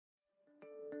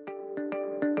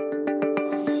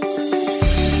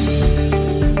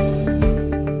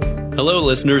Hello,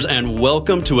 listeners, and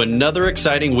welcome to another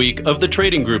exciting week of the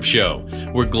Trading Group Show.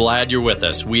 We're glad you're with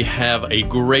us. We have a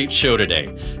great show today.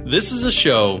 This is a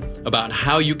show about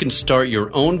how you can start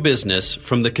your own business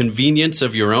from the convenience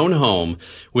of your own home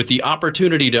with the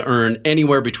opportunity to earn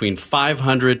anywhere between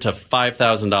 $500 to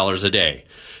 $5,000 a day.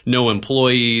 No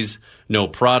employees, no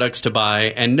products to buy,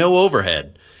 and no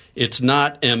overhead. It's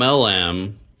not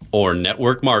MLM or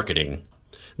network marketing.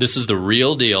 This is the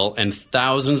real deal, and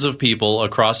thousands of people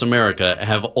across America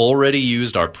have already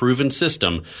used our proven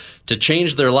system to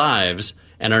change their lives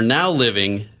and are now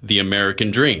living the American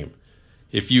dream.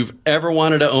 If you've ever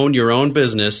wanted to own your own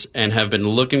business and have been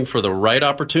looking for the right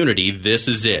opportunity, this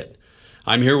is it.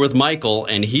 I'm here with Michael,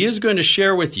 and he is going to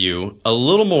share with you a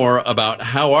little more about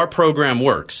how our program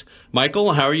works.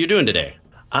 Michael, how are you doing today?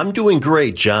 I'm doing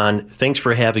great, John. Thanks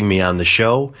for having me on the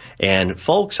show. And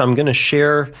folks, I'm going to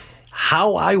share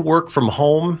how I work from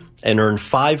home and earn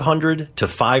 $500 to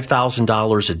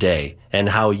 $5,000 a day, and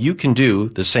how you can do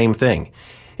the same thing.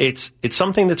 It's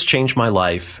something that's changed my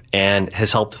life and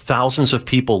has helped thousands of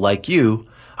people like you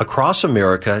across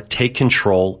America take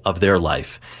control of their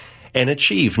life and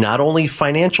achieve not only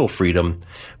financial freedom,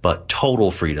 but total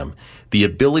freedom. The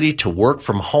ability to work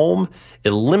from home,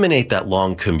 eliminate that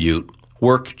long commute,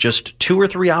 work just 2 or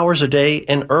 3 hours a day,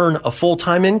 and earn a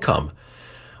full-time income.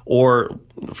 Or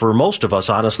for most of us,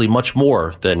 honestly, much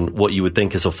more than what you would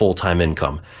think is a full-time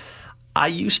income. I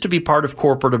used to be part of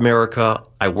corporate America.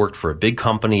 I worked for a big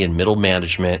company in middle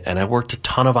management, and I worked a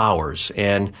ton of hours.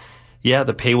 And yeah,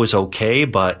 the pay was okay,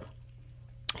 but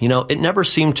it never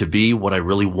seemed to be what I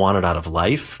really wanted out of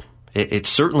life. It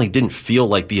certainly didn't feel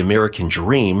like the American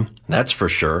dream, that's for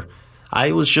sure.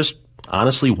 I was just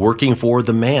honestly working for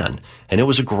the man, and it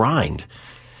was a grind.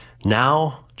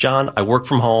 Now, John, I work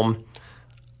from home.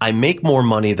 I make more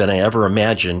money than I ever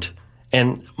imagined,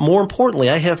 and more importantly,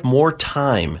 I have more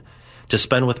time to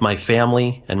spend with my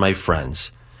family and my friends.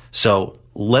 So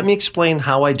let me explain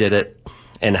how I did it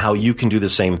and how you can do the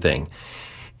same thing.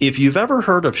 If you've ever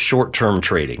heard of short-term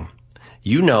trading,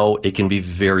 you know it can be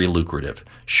very lucrative.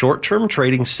 Short-term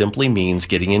trading simply means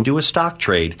getting into a stock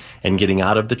trade and getting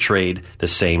out of the trade the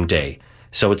same day.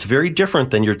 So it's very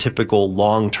different than your typical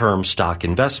long-term stock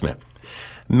investment.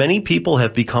 Many people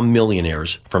have become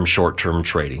millionaires from short-term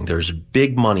trading. There's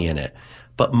big money in it.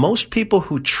 But most people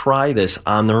who try this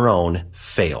on their own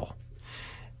fail.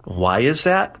 Why is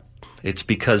that? It's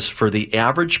because for the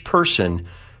average person,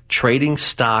 trading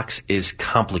stocks is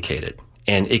complicated,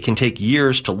 and it can take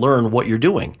years to learn what you're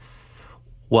doing.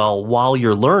 Well, while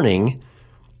you're learning,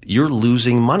 you're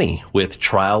losing money with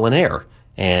trial and error,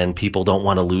 and people don't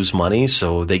want to lose money,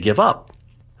 so they give up.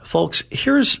 Folks,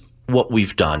 here's what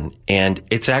we've done, and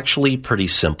it's actually pretty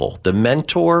simple. The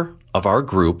mentor of our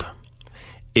group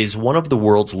is one of the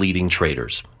world's leading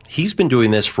traders. He's been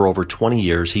doing this for over 20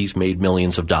 years. He's made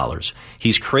millions of dollars.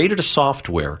 He's created a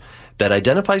software that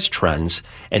identifies trends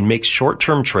and makes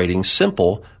short-term trading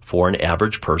simple for an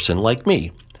average person like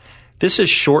me. This is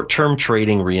short-term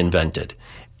trading reinvented.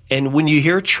 And when you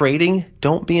hear trading,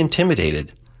 don't be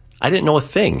intimidated. I didn't know a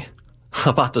thing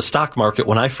about the stock market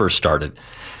when I first started.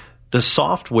 The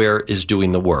software is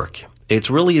doing the work. It's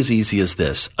really as easy as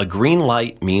this. A green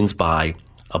light means buy,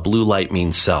 a blue light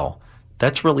means sell.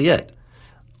 That's really it.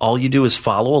 All you do is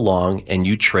follow along and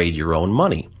you trade your own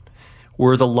money.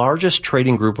 We're the largest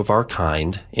trading group of our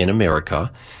kind in America.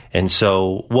 And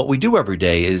so what we do every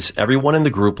day is everyone in the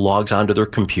group logs onto their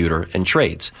computer and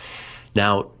trades.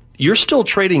 Now, you're still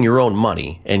trading your own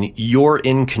money and you're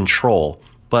in control.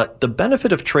 But the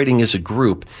benefit of trading as a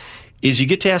group is you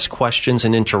get to ask questions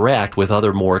and interact with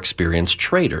other more experienced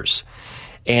traders.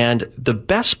 And the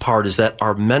best part is that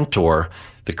our mentor,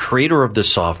 the creator of the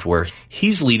software,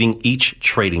 he's leading each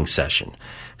trading session.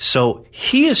 So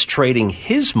he is trading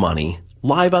his money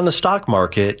live on the stock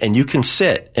market, and you can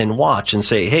sit and watch and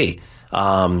say, hey,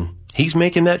 he's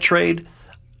making that trade.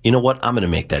 You know what? I'm going to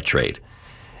make that trade.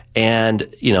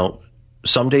 And,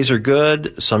 some days are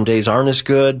good, some days aren't as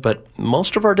good, but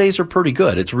most of our days are pretty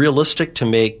good. It's realistic to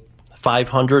make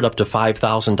 $500 up to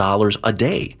 $5,000 a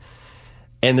day,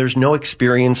 and there's no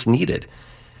experience needed.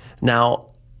 Now,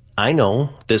 I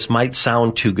know this might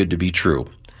sound too good to be true.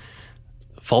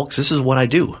 Folks, this is what I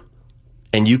do,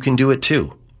 and you can do it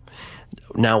too.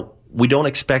 Now, we don't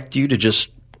expect you to just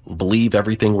believe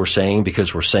everything we're saying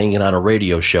because we're saying it on a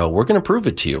radio show. We're going to prove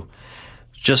it to you.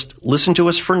 Just listen to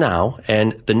us for now,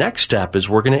 and the next step is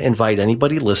we're going to invite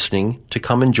anybody listening to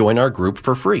come and join our group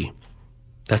for free.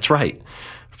 That's right.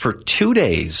 For 2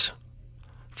 days,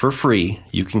 for free,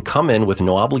 you can come in with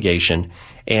no obligation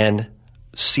and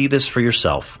see this for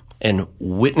yourself and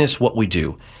witness what we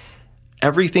do.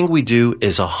 Everything we do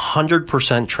is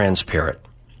 100% transparent.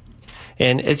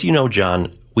 And as you know,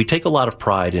 John, we take a lot of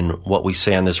pride in what we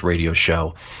say on this radio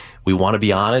show. We want to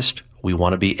be honest. We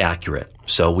want to be accurate.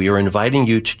 So we are inviting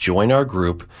you to join our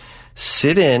group,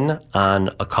 sit in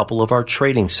on a couple of our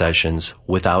trading sessions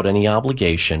without any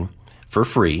obligation for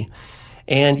free,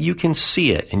 and you can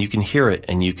see it and you can hear it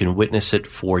and you can witness it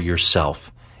for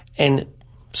yourself and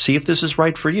see if this is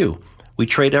right for you. We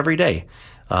trade every day.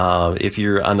 If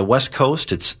you're on the West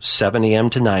Coast, it's 7 a.m.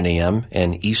 to 9 a.m.,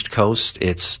 and East Coast,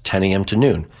 it's 10 a.m. to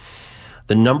noon.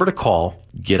 The number to call,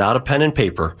 get out a pen and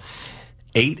paper,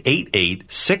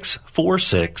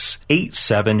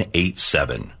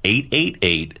 888-646-8787.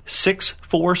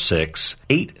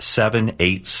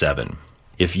 888-646-8787.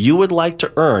 If you would like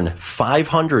to earn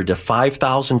 $500 to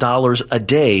 $5,000 a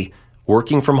day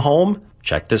working from home,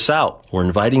 check this out. We're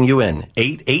inviting you in.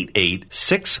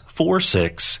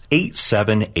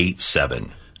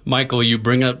 888-646-8787. Michael, you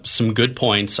bring up some good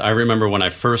points. I remember when I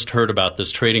first heard about this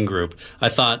trading group, I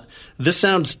thought, this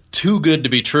sounds too good to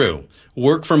be true.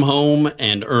 Work from home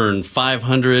and earn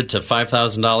 $500 to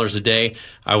 $5,000 a day.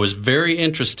 I was very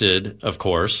interested, of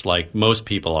course, like most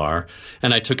people are,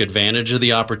 and I took advantage of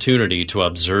the opportunity to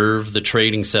observe the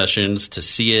trading sessions, to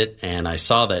see it, and I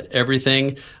saw that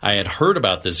everything I had heard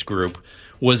about this group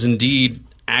was indeed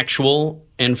actual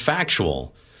and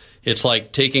factual. It's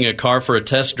like taking a car for a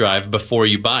test drive before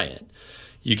you buy it.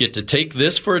 You get to take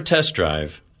this for a test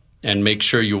drive and make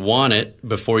sure you want it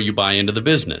before you buy into the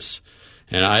business.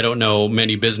 And I don't know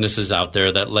many businesses out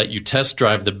there that let you test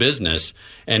drive the business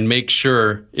and make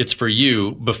sure it's for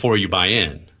you before you buy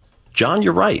in. John,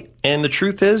 you're right. And the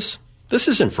truth is, this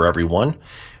isn't for everyone.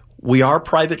 We are a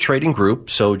private trading group,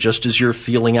 so just as you're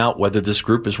feeling out whether this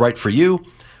group is right for you,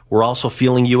 we're also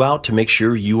feeling you out to make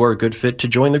sure you are a good fit to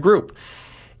join the group.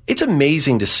 It's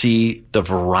amazing to see the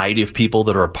variety of people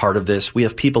that are a part of this. We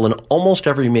have people in almost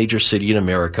every major city in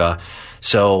America.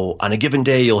 So on a given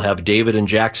day, you'll have David in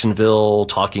Jacksonville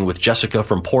talking with Jessica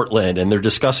from Portland, and they're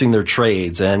discussing their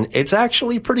trades. And it's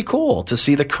actually pretty cool to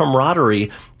see the camaraderie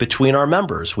between our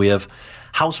members. We have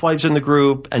housewives in the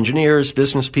group, engineers,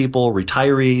 business people,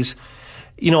 retirees.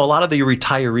 You know, a lot of the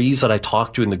retirees that I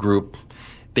talked to in the group,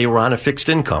 they were on a fixed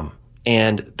income.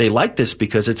 And they like this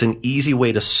because it's an easy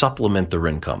way to supplement their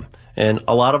income. And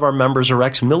a lot of our members are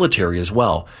ex-military as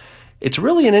well. It's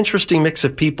really an interesting mix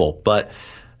of people, but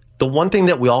the one thing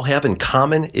that we all have in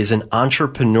common is an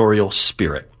entrepreneurial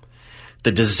spirit,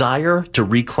 the desire to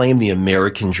reclaim the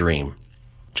American dream.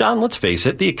 John, let's face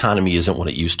it, the economy isn't what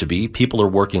it used to be. People are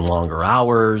working longer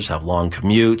hours, have long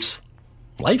commutes.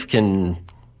 Life can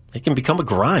become a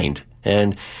grind.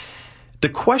 And the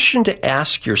question to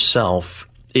ask yourself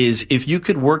is, if you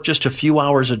could work just a few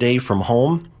hours a day from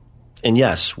home, and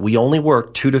yes, we only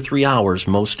work 2 to 3 hours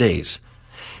most days.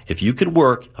 If you could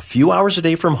work a few hours a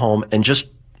day from home and just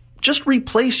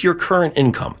replace your current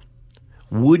income,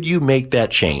 would you make that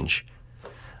change?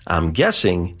 I'm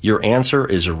guessing your answer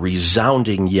is a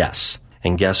resounding yes.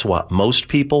 And guess what? Most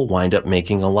people wind up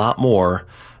making a lot more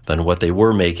than what they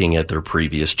were making at their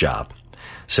previous job.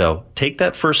 So take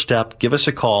that first step. Give us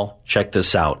a call. Check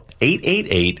this out.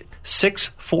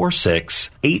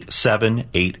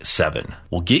 888-646-8787.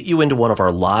 We'll get you into one of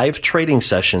our live trading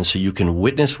sessions so you can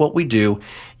witness what we do.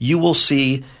 You will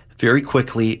see very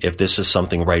quickly if this is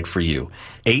something right for you.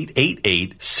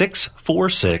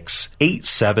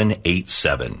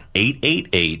 888-646-8787.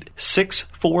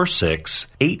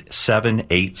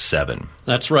 888-646-8787.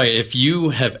 That's right. If you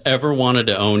have ever wanted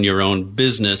to own your own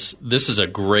business, this is a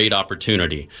great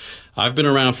opportunity. I've been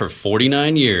around for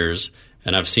 49 years,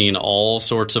 and I've seen all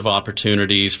sorts of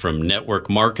opportunities from network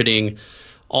marketing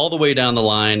all the way down the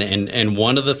line. And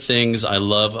one of the things I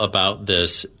love about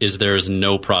this is there's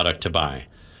no product to buy.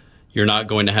 You're not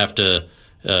going to have to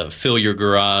fill your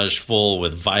garage full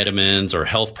with vitamins or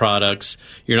health products.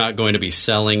 You're not going to be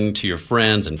selling to your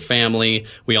friends and family.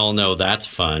 We all know that's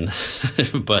fun,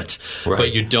 but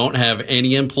you don't have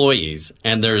any employees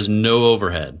and there's no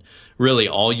overhead. Really,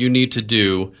 all you need to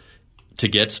do to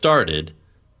get started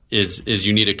is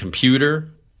you need a computer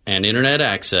and internet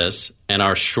access and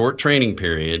our short training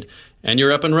period, and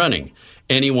you're up and running.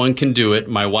 Anyone can do it.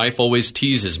 My wife always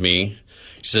teases me.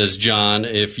 She says, John,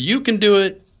 if you can do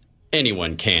it,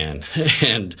 anyone can.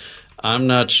 And I'm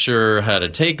not sure how to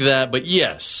take that, but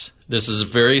yes, this is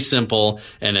very simple,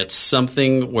 and it's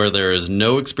something where there is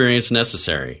no experience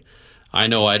necessary. I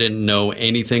know I didn't know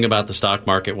anything about the stock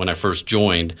market when I first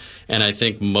joined, and I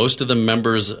think most of the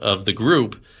members of the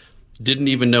group didn't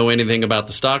even know anything about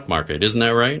the stock market. Isn't that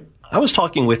right? I was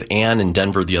talking with Ann in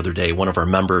Denver the other day, one of our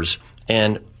members,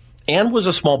 and Ann was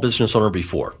a small business owner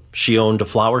before. She owned a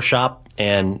flower shop,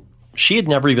 and She had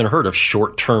never even heard of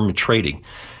short-term trading.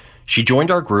 She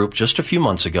joined our group just a few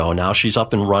months ago. Now she's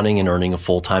up and running and earning a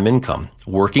full-time income,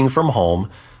 working from home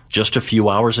just a few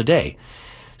hours a day.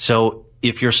 So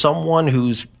if you're someone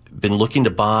who's been looking to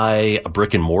buy a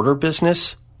brick and mortar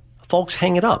business, folks,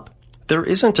 hang it up. There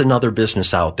isn't another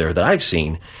business out there that I've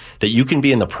seen that you can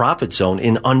be in the profit zone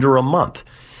in under a month.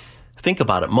 Think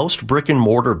about it. Most brick and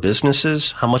mortar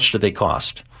businesses, how much do they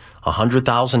cost?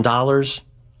 $100,000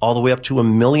 all the way up to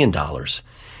 $1 million.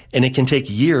 And it can take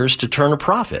years to turn a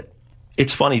profit.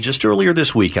 It's funny, just earlier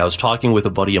this week, I was talking with a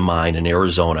buddy of mine in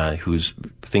Arizona who's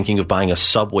thinking of buying a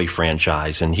Subway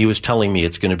franchise, and he was telling me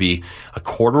it's going to be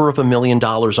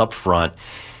 $250,000 up front.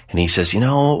 And he says,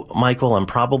 Michael, I'm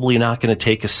probably not going to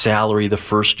take a salary the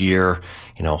first year.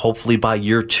 Hopefully by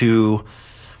year 2,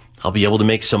 I'll be able to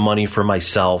make some money for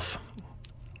myself.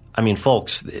 I mean,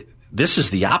 folks, this is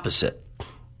the opposite.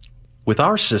 With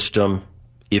our system,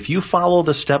 if you follow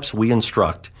the steps we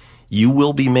instruct, you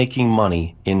will be making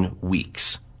money in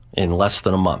weeks, in less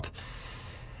than a month.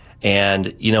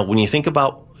 And, when you think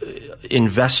about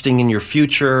investing in your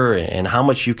future and how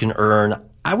much you can earn,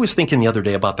 I was thinking the other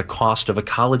day about the cost of a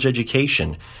college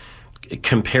education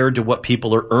compared to what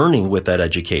people are earning with that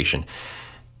education.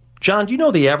 John, do you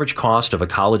know the average cost of a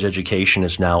college education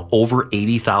is now over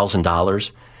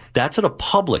 $80,000? That's at a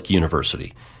public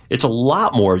university. It's a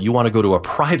lot more you want to go to a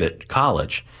private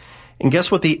college. And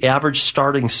guess what the average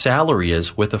starting salary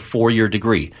is with a 4-year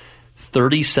degree?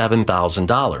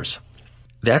 $37,000.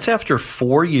 That's after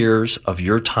 4 years of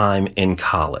your time in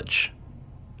college.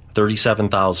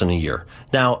 $37,000 a year.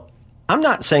 Now, I'm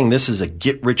not saying this is a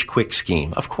get-rich-quick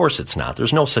scheme. Of course it's not.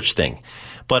 There's no such thing.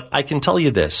 But I can tell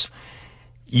you this.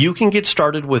 You can get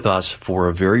started with us for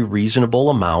a very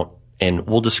reasonable amount, and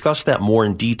we'll discuss that more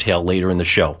in detail later in the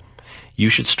show. You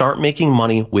should start making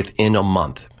money within a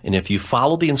month. And if you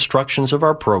follow the instructions of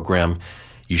our program,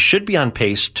 you should be on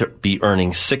pace to be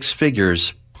earning 6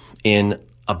 figures in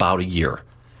about a year.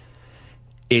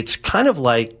 It's kind of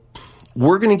like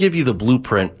we're going to give you the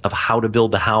blueprint of how to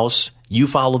build the house. You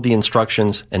follow the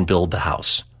instructions and build the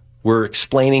house. We're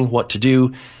explaining what to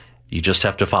do. You just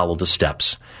have to follow the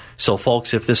steps. So,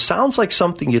 folks, if this sounds like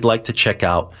something you'd like to check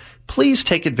out, please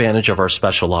take advantage of our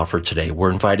special offer today.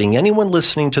 We're inviting anyone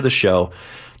listening to the show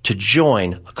to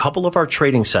join a couple of our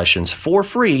trading sessions for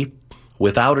free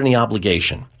without any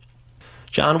obligation.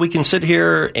 John, we can sit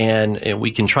here and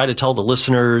we can try to tell the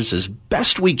listeners as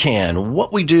best we can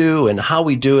what we do and how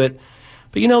we do it.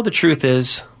 But the truth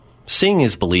is, seeing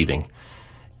is believing.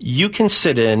 You can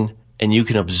sit in and you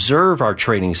can observe our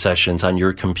trading sessions on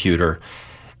your computer,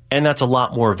 and that's a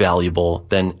lot more valuable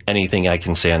than anything I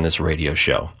can say on this radio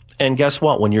show. And guess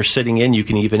what? When you're sitting in, you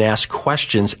can even ask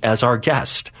questions as our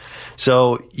guest.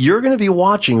 So you're going to be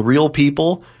watching real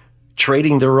people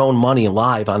trading their own money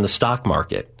live on the stock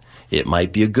market. It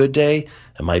might be a good day.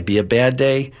 It might be a bad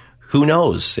day. Who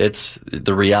knows? It's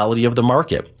the reality of the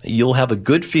market. You'll have a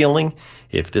good feeling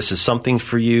if this is something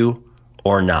for you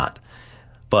or not.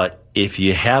 But if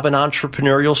you have an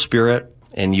entrepreneurial spirit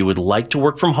and you would like to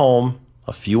work from home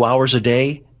a few hours a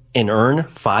day and earn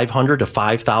 $500 to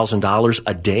 $5,000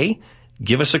 a day,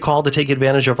 give us a call to take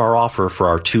advantage of our offer for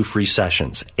our 2 free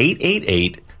sessions.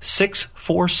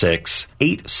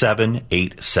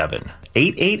 888-646-8787.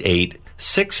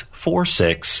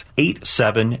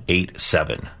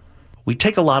 888-646-8787. We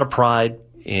take a lot of pride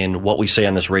in what we say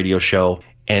on this radio show,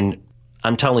 and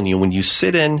I'm telling you, when you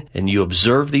sit in and you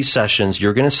observe these sessions,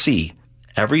 you're going to see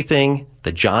everything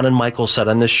that John and Michael said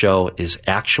on this show is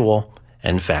actual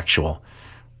and factual.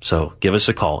 So give us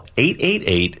a call,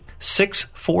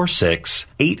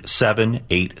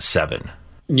 888-646-8787.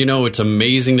 It's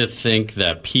amazing to think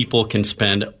that people can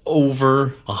spend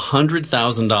over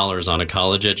 $100,000 on a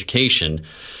college education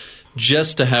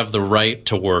just to have the right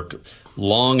to work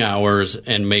long hours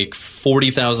and make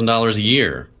 $40,000 a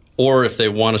year. Or if they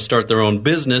want to start their own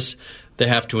business, they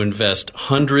have to invest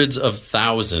hundreds of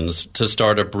thousands to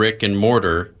start a brick and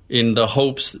mortar in the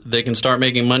hopes they can start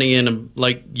making money in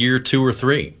year 2 or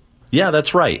 3. Yeah,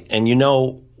 that's right. And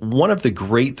one of the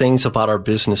great things about our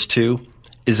business too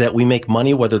is that we make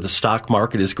money whether the stock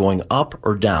market is going up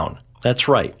or down. That's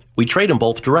right. We trade in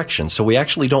both directions, so we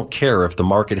actually don't care if the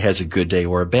market has a good day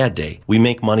or a bad day. We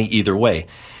make money either way.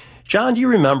 John, do you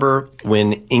remember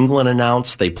when England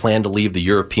announced they planned to leave the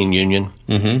European Union?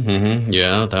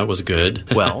 Yeah, that was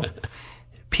good. Well,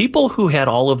 people who had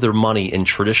all of their money in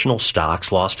traditional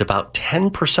stocks lost about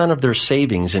 10% of their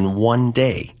savings in one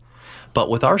day. But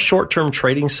with our short-term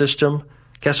trading system,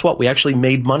 guess what? We actually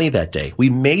made money that day. We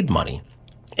made money.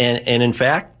 And in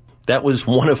fact, that was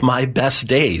one of my best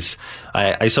days.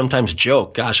 I sometimes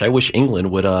joke, gosh, I wish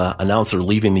England would announce they're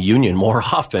leaving the union more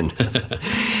often.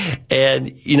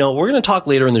 And, we're going to talk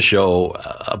later in the show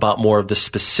about more of the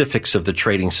specifics of the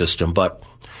trading system, but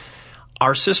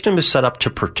our system is set up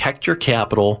to protect your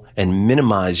capital and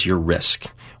minimize your risk.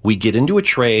 We get into a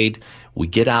trade, we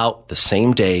get out the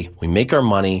same day, we make our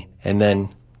money, and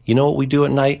then, you know what we do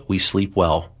at night? We sleep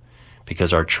well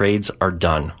because our trades are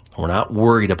done. We're not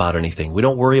worried about anything. We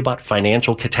don't worry about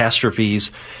financial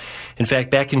catastrophes. In fact,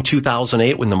 back in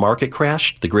 2008, when the market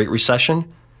crashed, the Great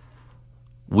Recession,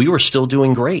 we were still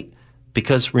doing great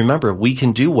because, remember, we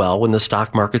can do well when the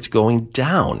stock market's going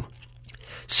down.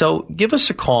 So give us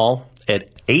a call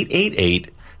at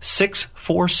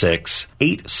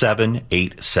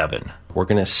 888-646-8787. We're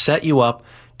going to set you up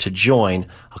to join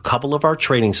a couple of our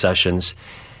trading sessions.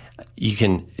 You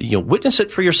can witness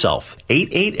it for yourself.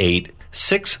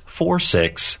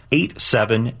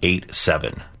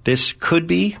 888-646-8787. This could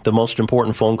be the most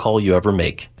important phone call you ever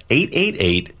make.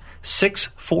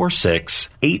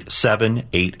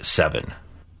 888-646-8787.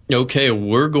 Okay,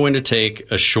 we're going to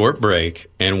take a short break,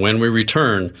 and when we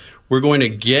return, we're going to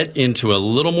get into a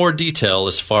little more detail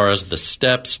as far as the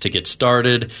steps to get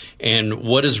started and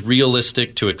what is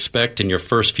realistic to expect in your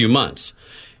first few months.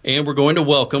 And we're going to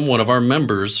welcome one of our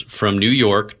members from New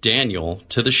York, Daniel,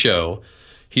 to the show.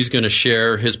 He's going to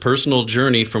share his personal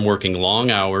journey from working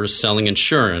long hours selling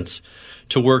insurance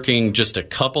to working just a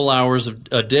couple hours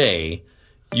a day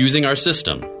using our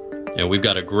system. And we've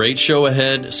got a great show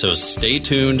ahead, so stay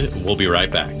tuned. We'll be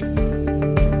right back.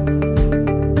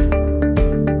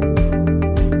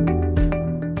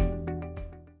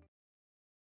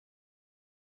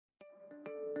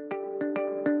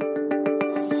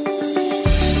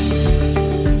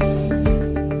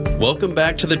 Welcome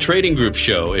back to the Trading Group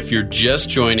Show. If you're just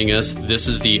joining us, this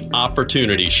is the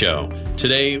Opportunity Show.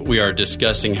 Today, we are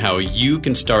discussing how you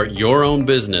can start your own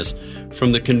business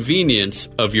from the convenience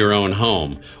of your own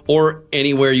home or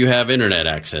anywhere you have internet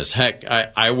access. Heck,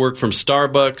 I work from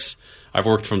Starbucks. I've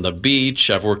worked from the beach.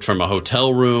 I've worked from a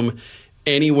hotel room.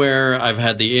 Anywhere I've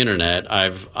had the internet,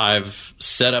 I've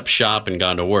set up shop and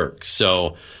gone to work.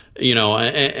 So,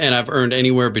 and I've earned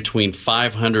anywhere between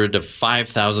 $500 to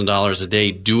 $5,000 a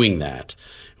day doing that.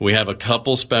 We have a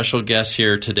couple special guests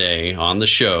here today on the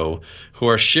show who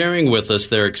are sharing with us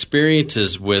their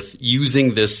experiences with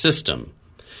using this system.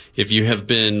 If you have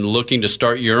been looking to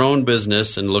start your own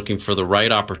business and looking for the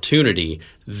right opportunity,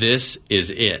 this is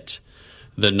it.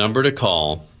 The number to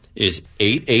call is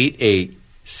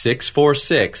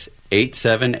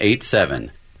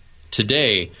 888-646-8787.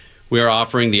 Today, we are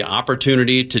offering the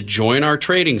opportunity to join our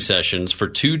trading sessions for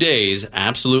 2 days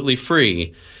absolutely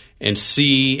free and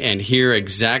see and hear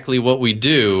exactly what we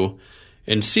do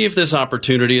and see if this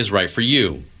opportunity is right for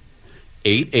you.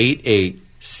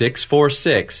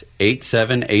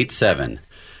 888-646-8787.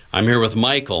 I'm here with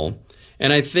Michael,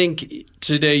 and I think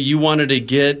today you wanted to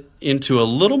get into a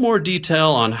little more detail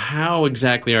on how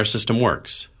exactly our system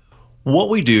works. What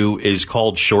we do is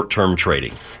called short-term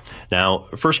trading. Now,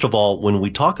 first of all, when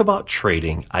we talk about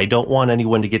trading, I don't want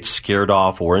anyone to get scared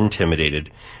off or intimidated.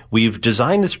 We've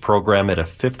designed this program at a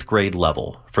 5th grade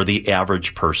level for the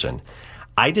average person.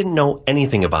 I didn't know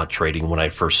anything about trading when I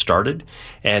first started,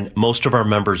 and most of our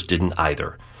members didn't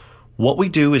either. What we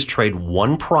do is trade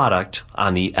one product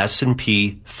on the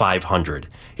S&P 500.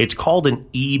 It's called an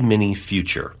E-mini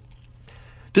future.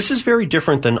 This is very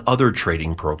different than other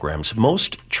trading programs.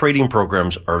 Most trading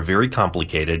programs are very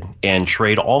complicated and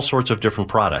trade all sorts of different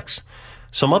products.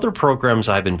 Some other programs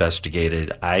I've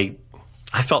investigated, I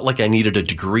felt like I needed a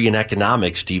degree in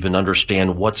economics to even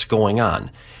understand what's going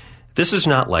on. This is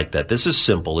not like that. This is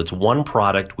simple. It's one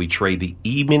product. We trade the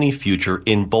E-mini future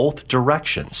in both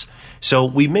directions. So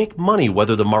we make money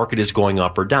whether the market is going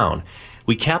up or down.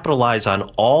 We capitalize on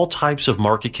all types of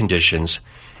market conditions,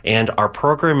 and our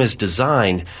program is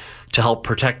designed to help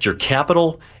protect your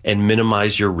capital and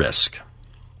minimize your risk.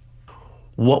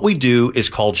 What we do is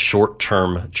called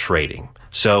short-term trading.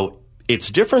 So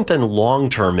it's different than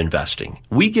long-term investing.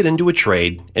 We get into a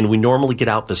trade and we normally get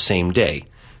out the same day.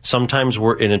 Sometimes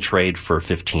we're in a trade for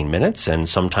 15 minutes and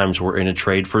sometimes we're in a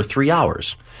trade for 3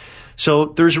 hours. So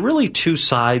there's really two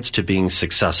sides to being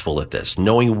successful at this,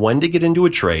 knowing when to get into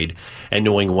a trade and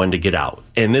knowing when to get out.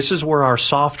 And this is where our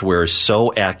software is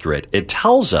so accurate. It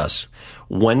tells us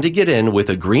when to get in with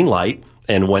a green light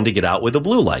and when to get out with a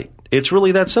blue light. It's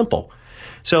really that simple.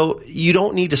 So you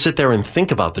don't need to sit there and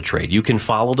think about the trade. You can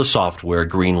follow the software,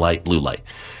 green light, blue light.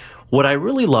 What I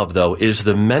really love, though, is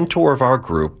the mentor of our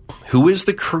group, who is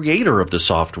the creator of the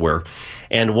software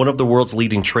and one of the world's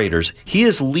leading traders. He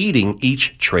is leading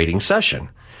each trading session.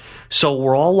 So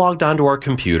we're all logged onto our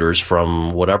computers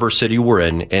from whatever city we're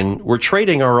in, and we're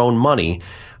trading our own money,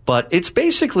 but it's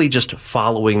basically just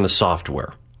following the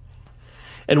software.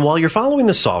 And while you're following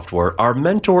the software, our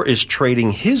mentor is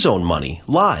trading his own money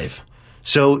live.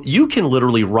 So you can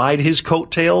literally ride his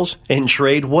coattails and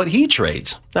trade what he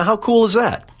trades. Now, how cool is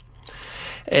that?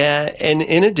 And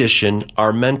in addition,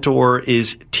 our mentor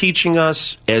is teaching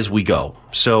us as we go.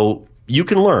 So you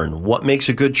can learn what makes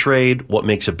a good trade, what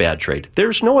makes a bad trade.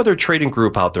 There's no other trading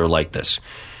group out there like this.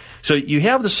 So you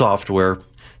have the software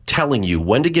telling you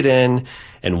when to get in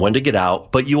and when to get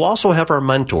out, but you also have our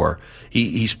mentor.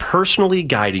 He's personally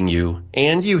guiding you,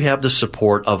 and you have the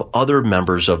support of other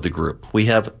members of the group. We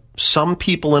have some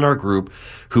people in our group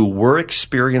who were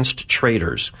experienced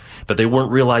traders, but they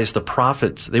weren't realizing the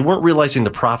profits they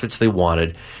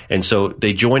wanted, and so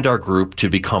they joined our group to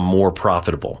become more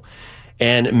profitable.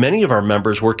 And many of our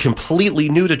members were completely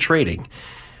new to trading.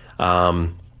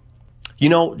 John,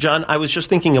 I was just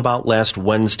thinking about last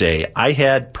Wednesday. I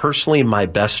had personally my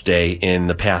best day in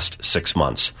the past 6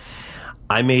 months.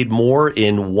 I made more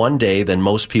in one day than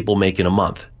most people make in a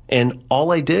month. And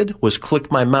all I did was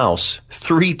click my mouse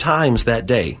 3 times that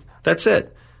day. That's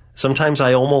it. Sometimes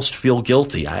I almost feel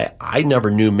guilty. I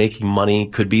never knew making money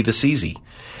could be this easy.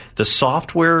 The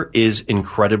software is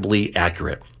incredibly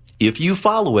accurate. If you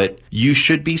follow it, you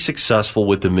should be successful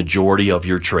with the majority of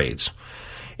your trades.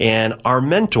 And our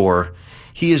mentor,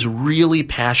 he is really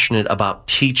passionate about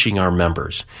teaching our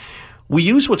members. We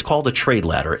use what's called a trade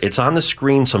ladder. It's on the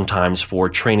screen sometimes for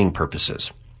training purposes.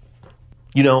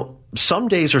 Some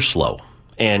days are slow,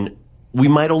 and we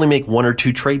might only make 1 or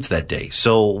 2 trades that day.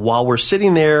 So while we're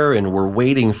sitting there and we're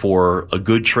waiting for a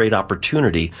good trade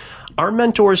opportunity, our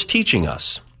mentor is teaching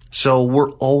us. So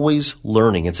we're always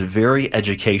learning. It's very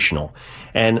educational.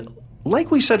 And like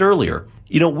we said earlier,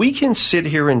 we can sit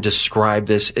here and describe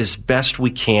this as best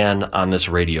we can on this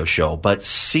radio show, but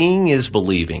seeing is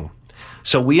believing.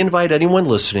 So we invite anyone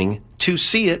listening to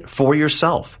see it for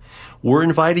yourself. We're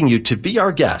inviting you to be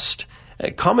our guest.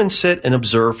 Come and sit and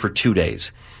observe for 2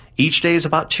 days. Each day is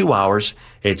about 2 hours.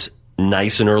 It's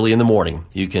nice and early in the morning.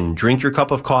 You can drink your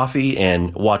cup of coffee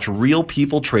and watch real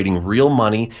people trading real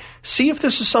money. See if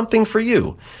this is something for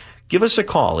you. Give us a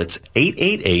call. It's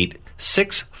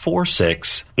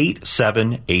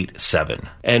 888-646-8787.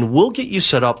 And we'll get you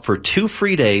set up for 2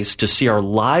 free days to see our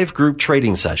live group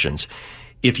trading sessions.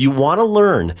 If you want to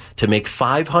learn to make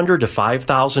 $500 to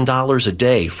 $5,000 a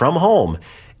day from home,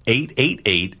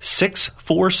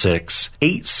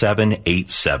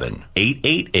 888-646-8787.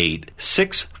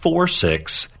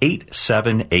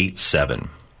 888-646-8787.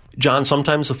 John,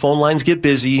 sometimes the phone lines get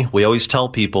busy. We always tell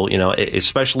people,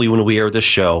 especially when we air this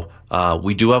show,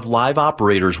 we do have live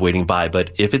operators waiting by,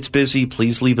 but if it's busy,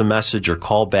 please leave a message or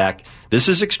call back. This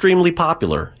is extremely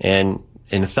popular, and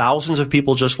thousands of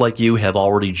people just like you have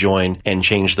already joined and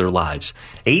changed their lives.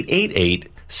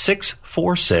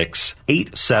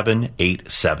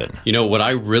 888-646-8787. What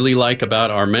I really like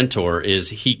about our mentor is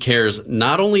he cares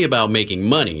not only about making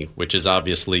money, which is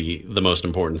obviously the most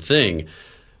important thing,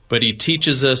 but he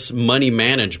teaches us money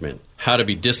management, how to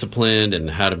be disciplined and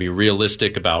how to be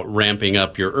realistic about ramping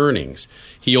up your earnings.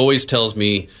 He always tells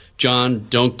me, John,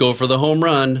 don't go for the home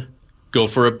run, go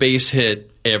for a base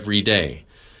hit every day.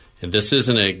 And this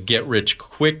isn't a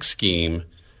get-rich-quick scheme,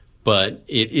 but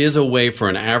it is a way for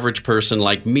an average person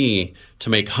like me to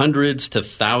make hundreds to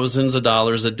thousands of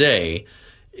dollars a day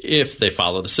if they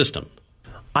follow the system.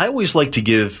 I always like to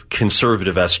give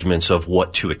conservative estimates of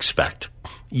what to expect.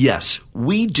 Yes,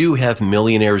 we do have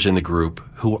millionaires in the group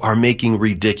who are making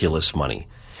ridiculous money.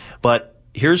 But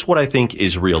here's what I think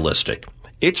is realistic.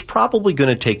 It's probably going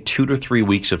to take 2 to 3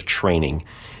 weeks of training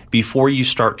before you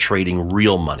start trading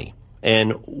real money.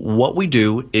 And what we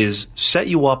do is set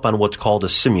you up on what's called a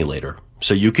simulator.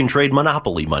 So you can trade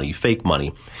monopoly money, fake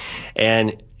money,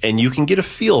 and you can get a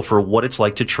feel for what it's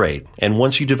like to trade. And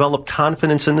once you develop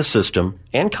confidence in the system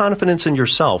and confidence in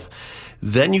yourself,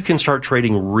 then you can start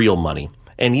trading real money.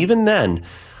 And even then,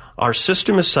 our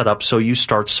system is set up so you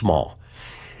start small.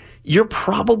 You're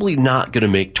probably not going to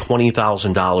make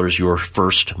 $20,000 your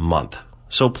first month.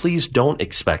 So please don't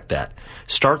expect that.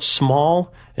 Start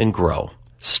small and grow.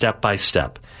 Step by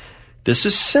step. This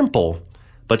is simple,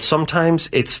 but sometimes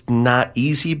it's not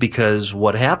easy because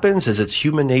what happens is it's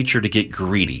human nature to get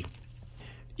greedy.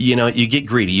 You get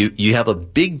greedy. You have a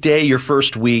big day your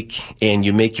first week and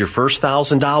you make your first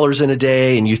 $1,000 in a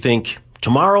day and you think,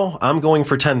 tomorrow I'm going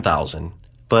for $10,000,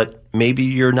 but maybe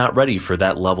you're not ready for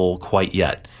that level quite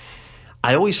yet.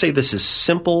 I always say this is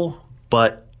simple,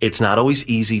 but it's not always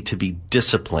easy to be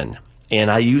disciplined. And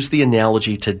I use the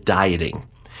analogy to dieting.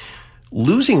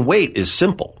 Losing weight is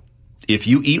simple. If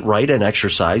you eat right and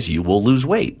exercise, you will lose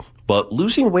weight. But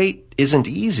losing weight isn't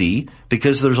easy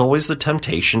because there's always the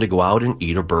temptation to go out and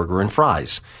eat a burger and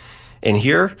fries. And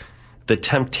here, the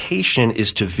temptation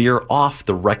is to veer off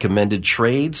the recommended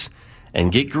trades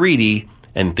and get greedy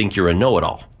and think you're a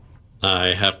know-it-all.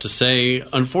 I have to say,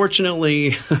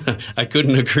 unfortunately, I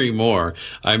couldn't agree more.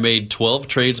 I made 12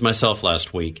 trades myself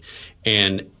last week,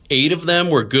 and 8 of them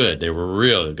were good. They were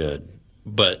really good.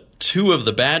 But 2 of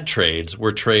the bad trades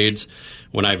were trades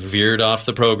when I veered off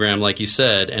the program, like you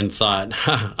said, and thought,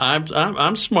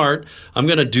 I'm smart. I'm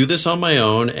going to do this on my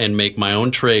own and make my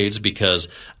own trades because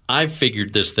I've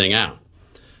figured this thing out.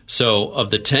 So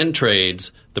of the 10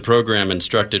 trades the program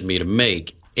instructed me to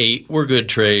make, 8 were good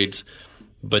trades,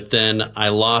 but then I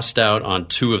lost out on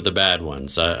 2 of the bad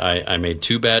ones. I made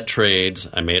 2 bad trades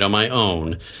I made on my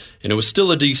own, and it was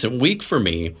still a decent week for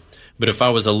me, but if I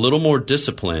was a little more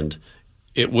disciplined,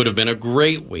 it would have been a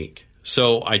great week.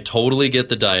 So I totally get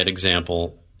the diet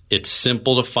example. It's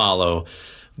simple to follow,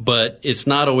 but it's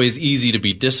not always easy to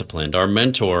be disciplined. Our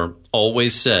mentor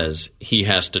always says he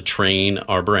has to train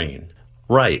our brain.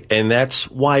 Right, and that's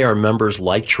why our members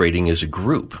like trading as a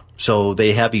group. So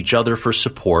they have each other for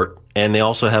support, and they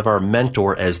also have our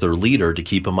mentor as their leader to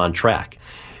keep them on track.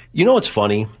 You know what's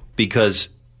funny? Because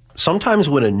sometimes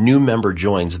when a new member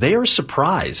joins, they are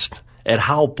surprised at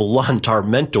how blunt our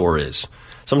mentor is.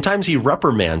 Sometimes he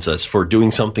reprimands us for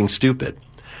doing something stupid.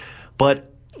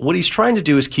 But what he's trying to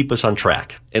do is keep us on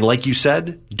track. And like you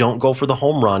said, don't go for the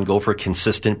home run, go for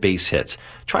consistent base hits.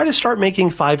 Try to start making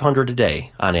 500 a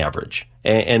day on average.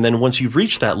 And then once you've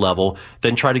reached that level,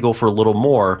 then try to go for a little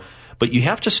more. But you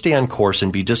have to stay on course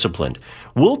and be disciplined.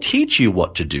 We'll teach you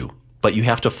what to do, but you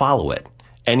have to follow it.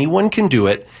 Anyone can do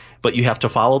it, but you have to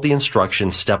follow the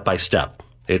instructions step by step.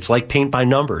 It's like paint by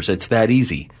numbers. It's that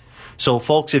easy. So,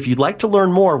 folks, if you'd like to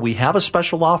learn more, we have a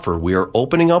special offer. We are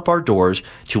opening up our doors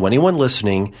to anyone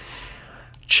listening.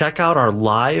 Check out our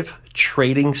live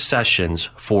trading sessions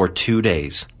for 2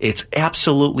 days. It's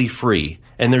absolutely free,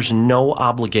 and there's no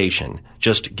obligation.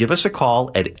 Just give us a call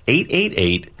at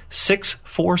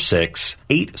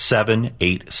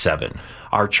 888-646-8787.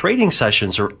 Our trading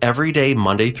sessions are every day,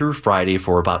 Monday through Friday,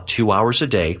 for about 2 hours a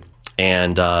day.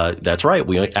 And that's right,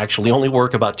 we actually only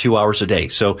work about 2 hours a day.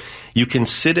 So you can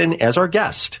sit in as our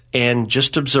guest and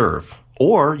just observe,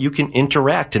 or you can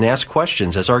interact and ask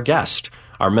questions as our guest.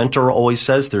 Our mentor always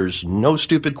says there's no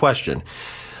stupid question.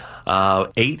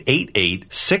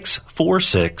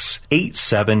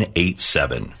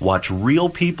 888-646-8787. Watch real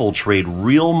people trade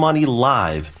real money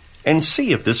live and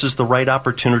see if this is the right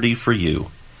opportunity for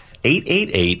you.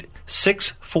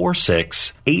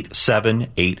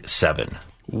 888-646-8787.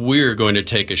 We're going to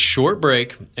take a short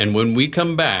break, and when we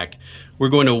come back, we're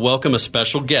going to welcome a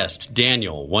special guest,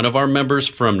 Daniel, one of our members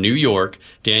from New York.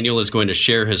 Daniel is going to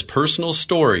share his personal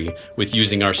story with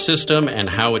using our system and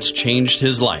how it's changed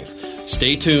his life.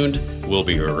 Stay tuned. We'll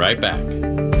be right back.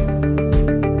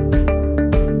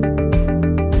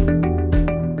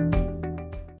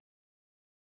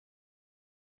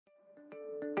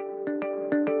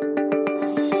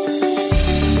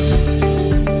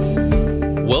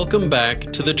 Welcome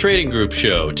back to the Trading Group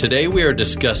Show. Today we are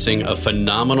discussing a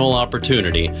phenomenal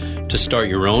opportunity to start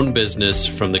your own business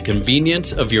from the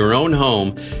convenience of your own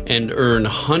home and earn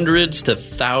hundreds to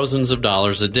thousands of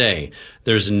dollars a day.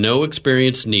 There's no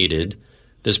experience needed.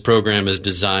 This program is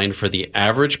designed for the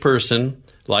average person,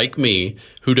 like me,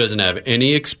 who doesn't have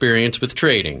any experience with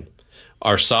trading.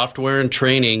 Our software and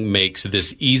training makes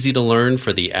this easy to learn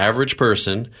for the average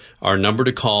person. Our number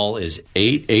to call is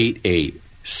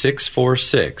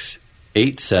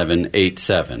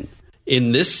 888-646-8787.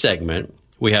 In this segment,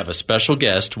 we have a special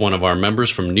guest, one of our members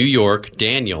from New York,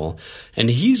 Daniel, and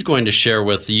he's going to share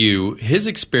with you his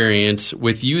experience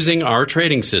with using our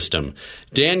trading system.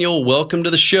 Daniel, welcome to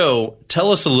the show.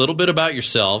 Tell us a little bit about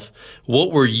yourself.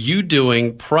 What were you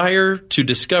doing prior to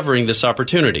discovering this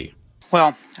opportunity?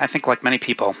 Well, I think like many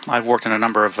people, I've worked in a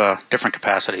number of different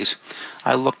capacities.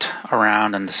 I looked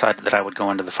around and decided that I would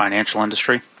go into the financial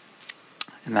industry.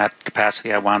 In that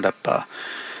capacity, I wound up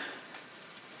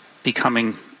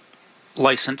becoming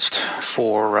licensed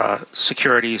for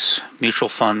securities, mutual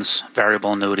funds,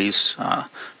 variable annuities,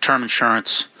 term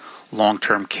insurance,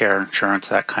 long-term care insurance,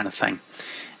 that kind of thing.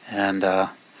 And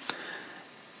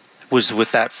was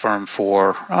with that firm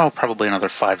for, probably another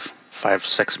five,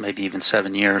 6, maybe even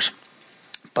 7 years.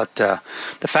 But the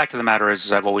fact of the matter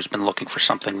is I've always been looking for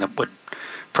something that would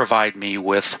provide me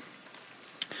with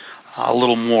a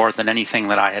little more than anything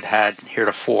that I had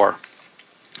heretofore.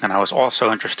 And I was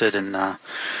also interested in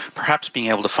perhaps being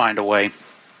able to find a way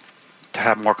to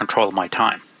have more control of my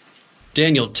time.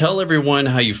 Daniel, tell everyone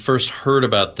how you first heard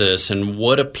about this and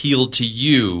what appealed to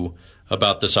you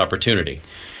about this opportunity.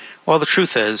 Well, the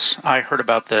truth is, I heard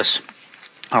about this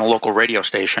on a local radio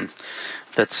station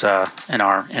that's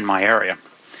in my area,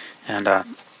 and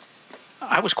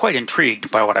I was quite intrigued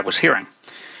by what I was hearing,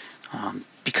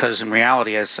 because in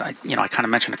reality, as I kind of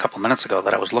mentioned a couple of minutes ago,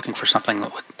 that I was looking for something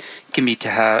that would give me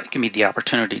the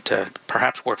opportunity to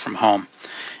perhaps work from home,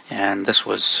 and this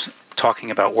was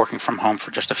talking about working from home for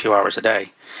just a few hours a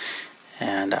day.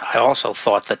 And I also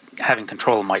thought that having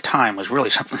control of my time was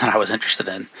really something that I was interested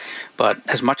in. But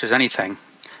as much as anything,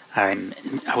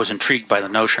 I was intrigued by the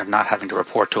notion of not having to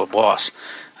report to a boss.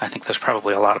 I think there's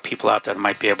probably a lot of people out there that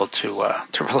might be able to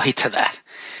relate to that.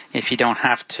 If you don't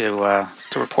have to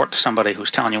report to somebody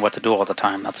who's telling you what to do all the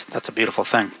time, that's a beautiful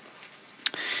thing.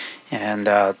 And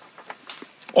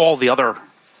all the other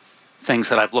things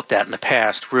that I've looked at in the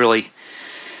past really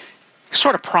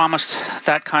sort of promised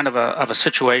that kind of a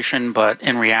situation, but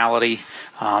in reality,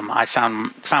 I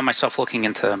found myself looking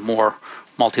into more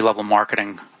multi-level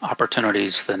marketing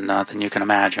opportunities than you can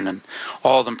imagine, and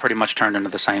all of them pretty much turned into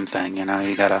the same thing.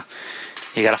 You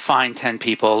gotta find 10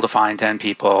 people to find 10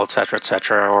 people, et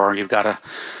cetera, or you've got to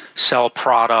sell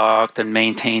product and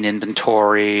maintain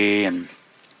inventory and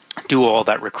do all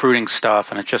that recruiting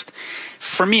stuff, and it just,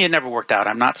 for me, it never worked out.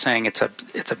 I'm not saying it's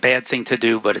a bad thing to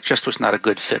do, but it just was not a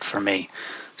good fit for me.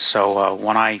 So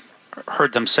when I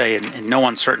heard them say in no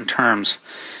uncertain terms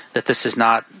that this is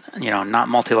not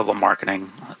multi-level marketing,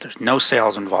 there's no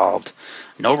sales involved,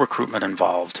 no recruitment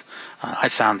involved, I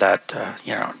found that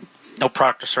no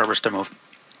product or service to move.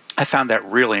 I found that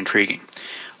really intriguing.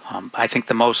 I think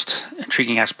the most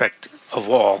intriguing aspect of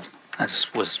all,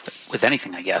 as was with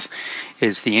anything, I guess,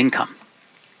 is the income.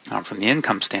 From the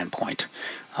income standpoint,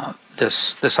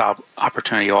 this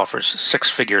opportunity offers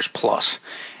 6 figures plus.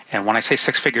 And when I say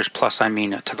 6 figures plus, I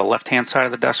mean to the left-hand side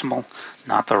of the decimal,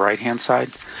 not the right-hand side.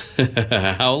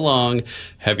 How long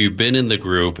have you been in the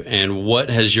group, and what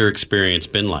has your experience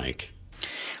been like?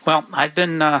 Well, I've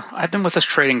been with this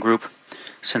trading group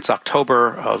since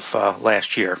October of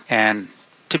last year, and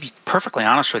to be perfectly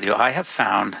honest with you, I have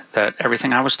found that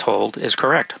everything I was told is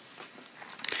correct.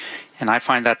 And I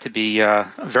find that to be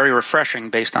very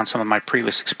refreshing based on some of my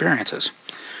previous experiences.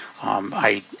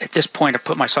 At this point, I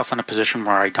put myself in a position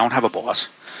where I don't have a boss.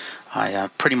 I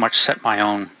pretty much set my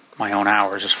own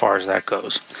hours as far as that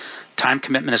goes. Time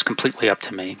commitment is completely up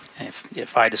to me.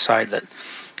 If I decide that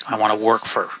I want to work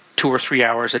for 2 or 3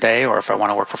 hours a day, or if I want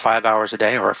to work for 5 hours a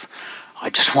day, or if I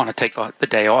just want to take the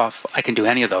day off, I can do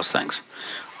any of those things.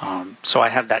 So I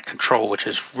have that control, which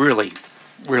is really,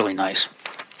 really nice.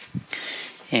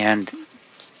 And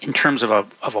in terms of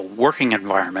a working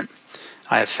environment,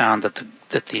 I have found that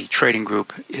the trading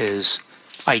group is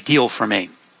ideal for me.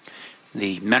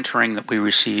 The mentoring that we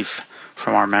receive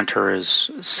from our mentor is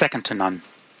second to none.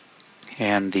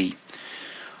 And the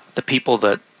people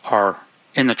that are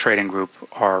in the trading group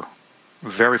are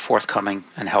very forthcoming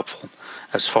and helpful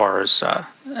as far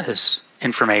as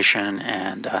information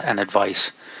and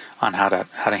advice on how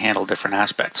to handle different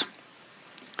aspects.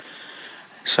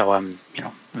 So I'm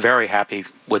very happy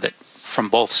with it from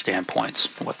both standpoints,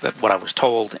 what I was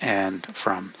told and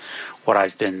from what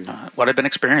I've been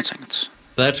experiencing.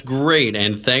 That's great,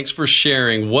 and thanks for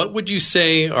sharing. What would you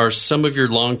say are some of your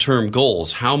long-term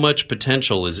goals? How much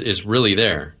potential is really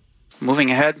there?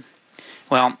 Moving ahead,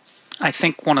 well, I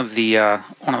think one of the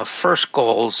first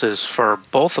goals is for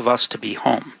both of us to be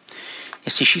home. You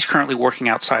see, she's currently working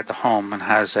outside the home and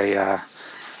has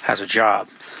a job.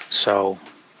 So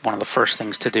one of the first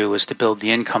things to do is to build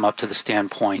the income up to the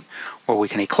standpoint where we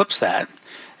can eclipse that.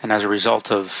 And as a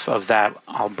result of that,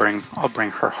 I'll bring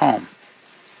her home.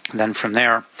 And then from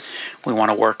there, we want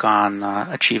to work on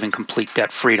achieving complete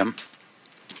debt freedom,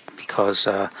 because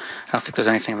I don't think there's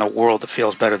anything in the world that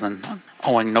feels better than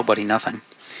owing nobody nothing.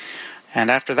 And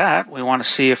after that, we want to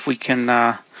see if we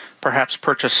can perhaps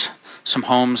purchase some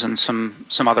homes in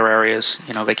some other areas,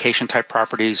 vacation-type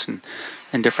properties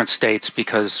in different states,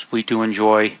 because we do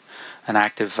enjoy an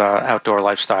active outdoor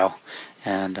lifestyle,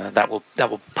 and that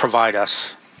will provide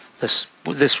us this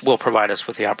will provide us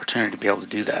with the opportunity to be able to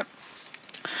do that.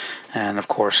 And of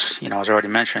course, as I already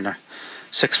mentioned,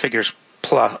 6 figures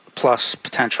plus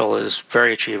potential is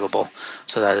very achievable.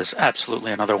 So that is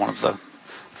absolutely another one of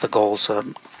the goals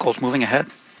moving ahead.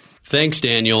 Thanks,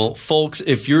 Daniel. Folks,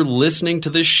 if you're listening to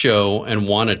this show and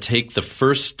want to take the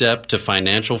first step to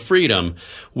financial freedom,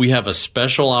 we have a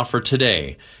special offer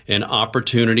today, an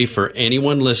opportunity for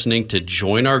anyone listening to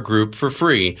join our group for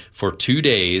free for 2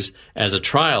 days as a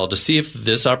trial to see if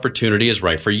this opportunity is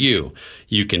right for you.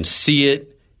 You can see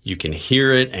it, You can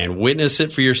hear it and witness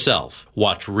it for yourself.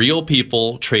 Watch real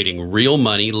people trading real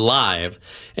money live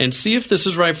and see if this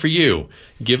is right for you.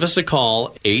 Give us a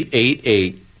call,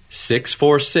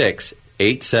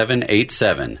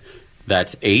 888-646-8787.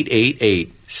 That's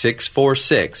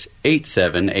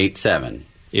 888-646-8787.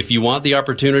 If you want the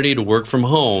opportunity to work from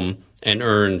home and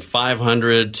earn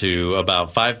 $500 to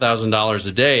about $5,000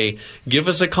 a day, give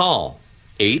us a call,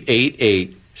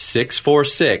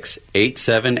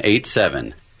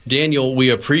 888-646-8787. Daniel, we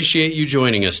appreciate you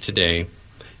joining us today.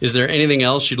 Is there anything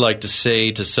else you'd like to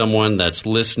say to someone that's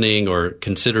listening or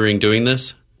considering doing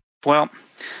this? Well,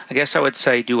 I guess I would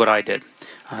say do what I did.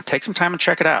 Take some time and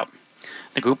check it out.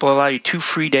 The group will allow you 2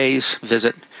 free days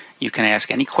visit. You can ask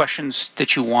any questions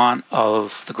that you want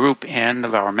of the group and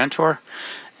of our mentor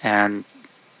and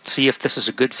see if this is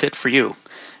a good fit for you.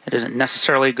 It isn't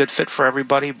necessarily a good fit for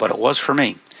everybody, but it was for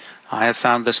me. I have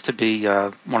found this to be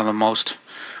one of the most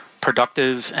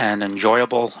productive and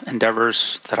enjoyable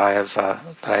endeavors that I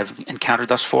have encountered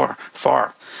thus far.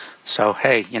 So,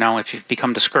 hey, if you've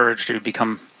become discouraged or you've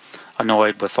become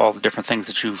annoyed with all the different things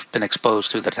that you've been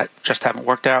exposed to that just haven't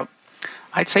worked out,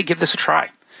 I'd say give this a try.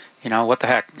 What the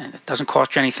heck? It doesn't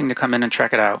cost you anything to come in and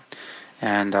check it out.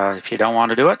 And if you don't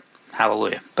want to do it,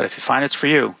 hallelujah. But if you find it's for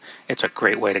you, it's a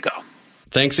great way to go.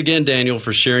 Thanks again, Daniel,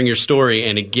 for sharing your story.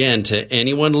 And again, to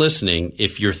anyone listening,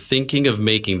 if you're thinking of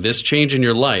making this change in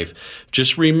your life,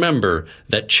 just remember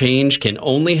that change can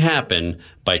only happen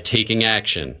by taking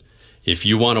action. If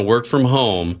you want to work from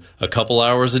home a couple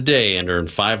hours a day and earn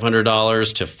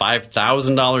 $500 to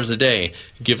 $5,000 a day,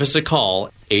 give us a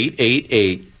call,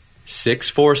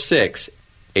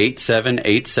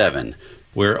 888-646-8787.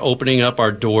 We're opening up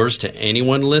our doors to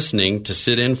anyone listening to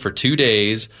sit in for 2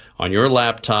 days on your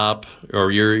laptop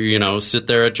or sit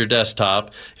there at your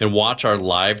desktop and watch our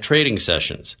live trading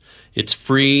sessions. It's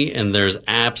free and there's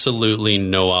absolutely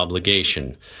no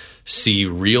obligation. See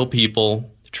real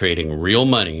people trading real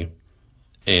money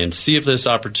and see if this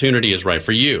opportunity is right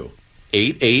for you.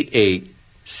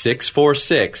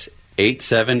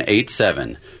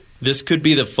 888-646-8787. This could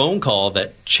be the phone call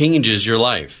that changes your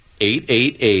life.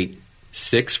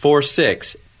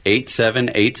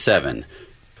 888-646-8787.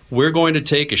 We're going to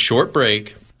take a short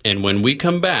break, and when we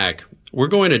come back, we're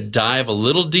going to dive a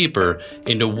little deeper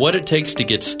into what it takes to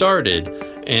get started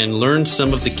and learn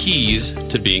some of the keys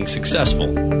to being successful.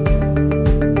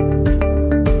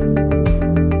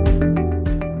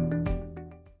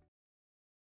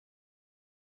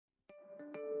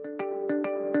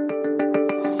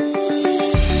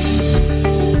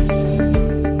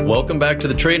 Welcome back to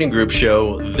the Trading Group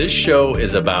Show. This show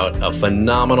is about a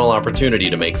phenomenal opportunity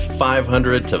to make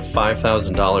 $500 to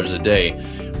 $5,000 a day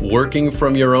working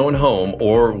from your own home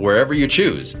or wherever you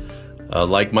choose.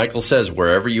 Like Michael says,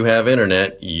 wherever you have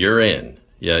internet, you're in.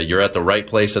 Yeah, you're at the right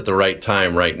place at the right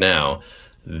time right now.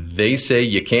 They say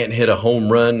you can't hit a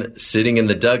home run sitting in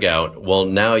the dugout. Well,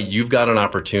 now you've got an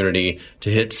opportunity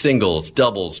to hit singles,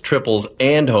 doubles, triples,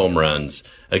 and home runs.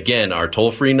 Again, our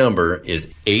toll-free number is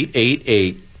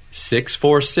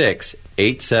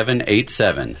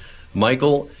 888-646-8787.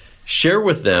 Michael, share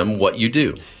with them what you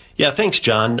do. Yeah, thanks,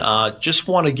 John. Just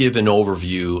want to give an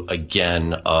overview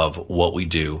again of what we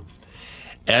do.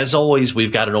 As always,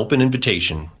 we've got an open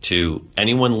invitation to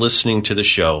anyone listening to the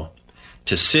show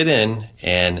to sit in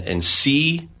and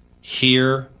see,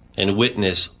 hear, and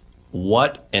witness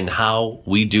what and how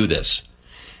we do this.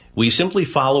 We simply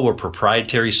follow a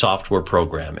proprietary software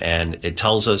program, and it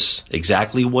tells us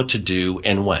exactly what to do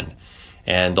and when.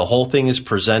 And the whole thing is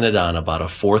presented on about a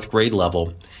 4th grade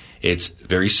level. It's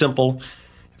very simple,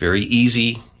 very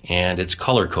easy, and it's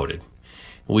color-coded.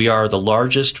 We are the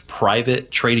largest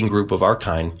private trading group of our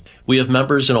kind. We have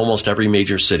members in almost every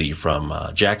major city, from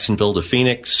Jacksonville to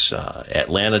Phoenix,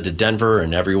 Atlanta to Denver,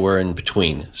 and everywhere in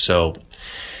between. So,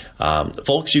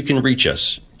 folks, you can reach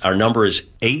us. Our number is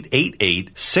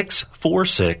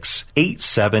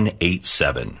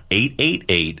 888-646-8787.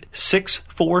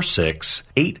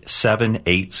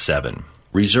 888-646-8787.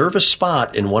 Reserve a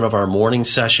spot in one of our morning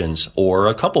sessions or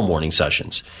a couple morning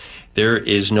sessions. There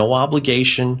is no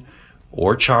obligation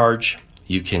or charge.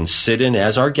 You can sit in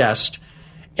as our guest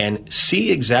and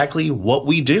see exactly what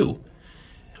we do.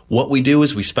 What we do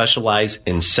is we specialize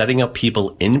in setting up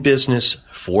people in business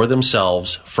for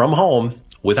themselves from home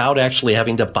without actually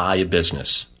having to buy a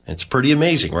business. It's pretty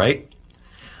amazing, right?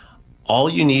 All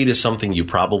you need is something you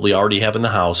probably already have in the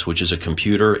house, which is a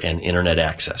computer and internet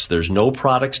access. There's no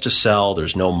products to sell.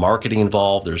 There's no marketing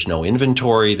involved. There's no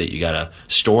inventory that you got to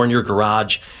store in your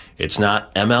garage. It's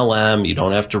not MLM. You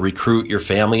don't have to recruit your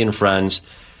family and friends.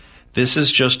 This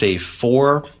is just a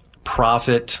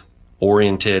for-profit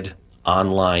oriented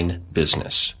online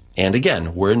business. And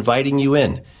again, we're inviting you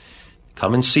in.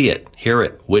 Come and see it, hear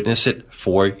it, witness it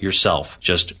for yourself.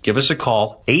 Just give us a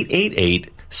call,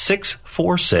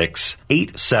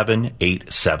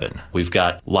 888-646-8787. We've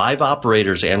got live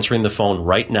operators answering the phone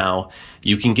right now.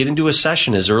 You can get into a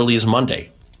session as early as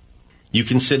Monday. You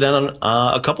can sit down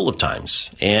a couple of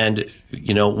times. And,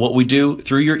 what we do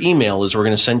through your email is we're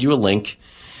going to send you a link.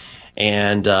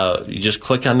 And you just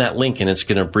click on that link, and it's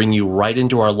going to bring you right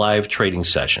into our live trading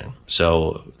session.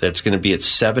 So that's going to be at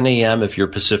 7 a.m. if you're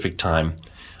Pacific time,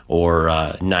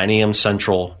 or 9 a.m.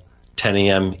 Central, 10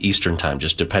 a.m. Eastern time,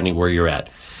 just depending where you're at.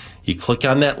 You click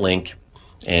on that link,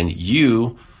 and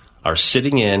you are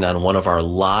sitting in on one of our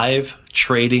live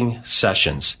trading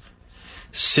sessions.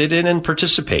 Sit in and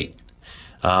participate.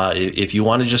 If you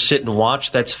want to just sit and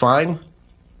watch, that's fine.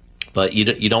 But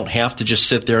you don't have to just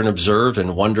sit there and observe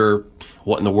and wonder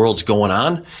what in the world's going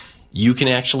on. You can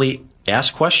actually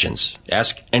ask questions.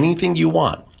 Ask anything you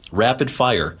want. Rapid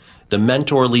fire. The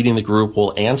mentor leading the group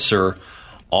will answer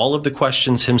all of the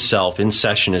questions himself in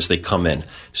session as they come in.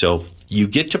 So you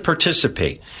get to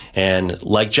participate. And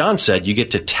like John said, you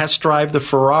get to test drive the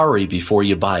Ferrari before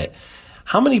you buy it.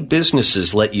 How many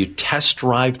businesses let you test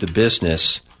drive the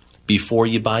business before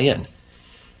you buy in?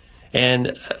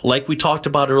 And like we talked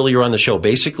about earlier on the show,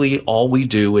 basically all we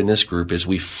do in this group is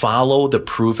we follow the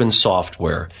proven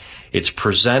software. It's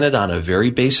presented on a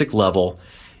very basic level.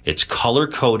 It's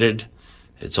color-coded.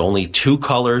 It's only 2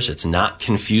 colors. It's not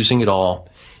confusing at all.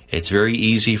 It's very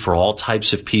easy for all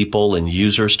types of people and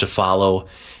users to follow,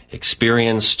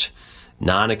 experienced,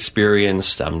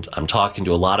 non-experienced. I'm talking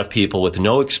to a lot of people with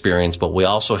no experience, but we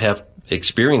also have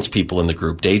experienced people in the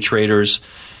group, day traders,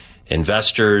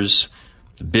 investors,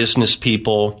 business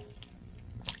people.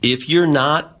 If you're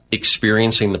not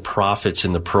experiencing the profits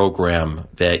in the program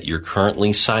that you're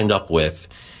currently signed up with,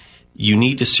 you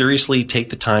need to seriously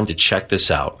take the time to check this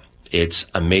out. It's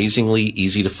amazingly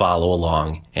easy to follow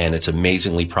along, and it's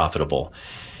amazingly profitable.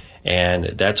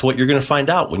 And that's what you're going to find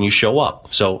out when you show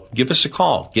up. So give us a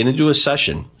call, get into a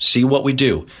session, see what we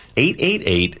do.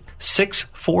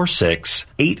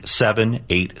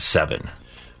 888-646-8787.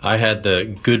 I had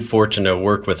the good fortune to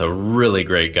work with a really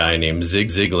great guy named Zig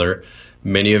Ziglar.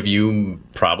 Many of you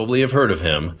probably have heard of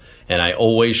him, and I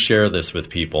always share this with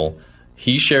people.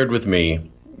 He shared with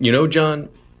me, John,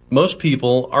 most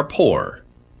people are poor.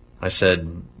 I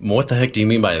said, what the heck do you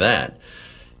mean by that?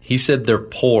 He said they're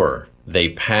poor. They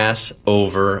pass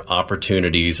over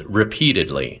opportunities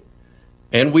repeatedly.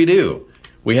 And we do.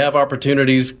 We have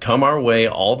opportunities come our way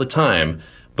all the time,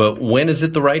 but when is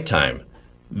it the right time?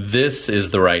 This is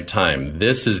the right time.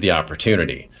 This is the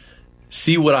opportunity.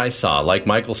 See what I saw. Like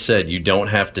Michael said, you don't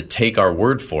have to take our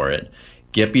word for it.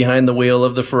 Get behind the wheel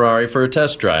of the Ferrari for a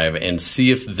test drive and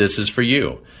see if this is for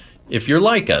you. If you're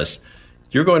like us,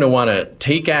 you're going to want to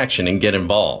take action and get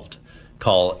involved.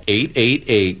 Call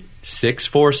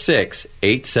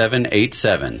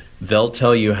 888-646-8787. They'll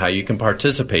tell you how you can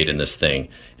participate in this thing.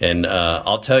 And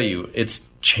I'll tell you, it's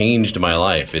changed my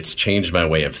life. It's changed my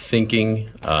way of thinking.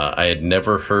 I had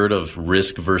never heard of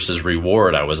risk versus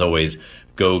reward. I was always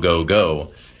go, go,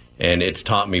 go. And it's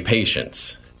taught me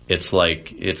patience. It's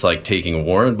like taking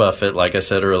Warren Buffett, like I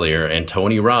said earlier, and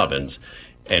Tony Robbins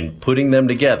and putting them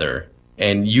together,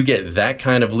 and you get that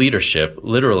kind of leadership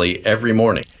literally every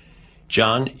morning.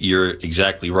 John, you're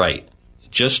exactly right.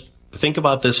 Just think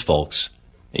about this, folks.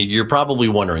 You're probably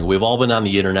wondering, we've all been on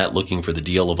the internet looking for the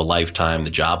deal of a lifetime, the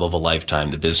job of a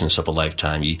lifetime, the business of a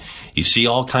lifetime. You see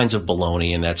all kinds of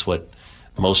baloney, and that's what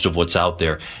most of what's out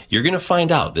there. You're going to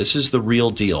find out this is the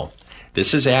real deal.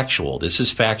 This is actual. This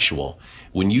is factual.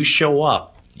 When you show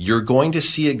up, you're going to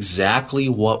see exactly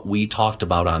what we talked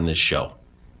about on this show.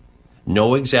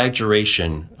 No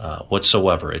exaggeration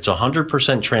whatsoever. It's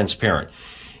 100% transparent.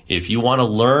 If you want to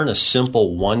learn a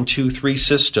simple 1, 2, 3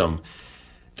 system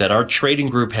that our trading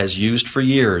group has used for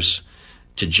years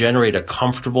to generate a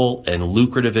comfortable and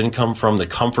lucrative income from the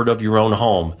comfort of your own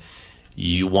home,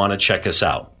 you want to check us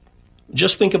out.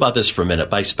 Just think about this for a minute.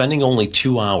 By spending only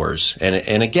 2 hours,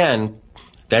 and again,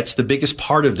 that's the biggest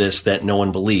part of this that no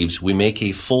one believes. We make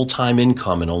a full-time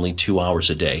income in only 2 hours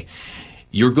a day.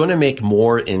 You're going to make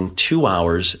more in 2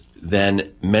 hours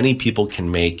than many people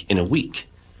can make in a week.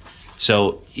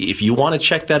 So if you want to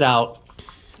check that out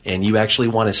and you actually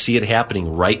want to see it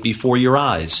happening right before your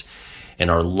eyes in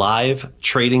our live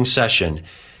trading session,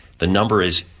 the number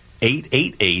is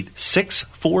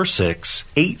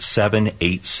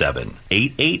 888-646-8787.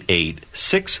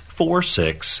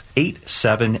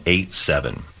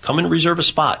 888-646-8787. Come and reserve a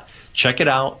spot. Check it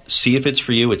out. See if it's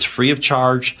for you. It's free of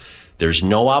charge. There's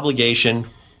no obligation.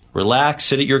 Relax,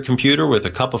 sit at your computer with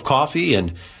a cup of coffee,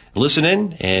 and Listen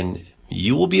in, and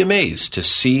you will be amazed to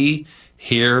see,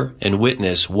 hear, and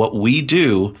witness what we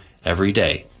do every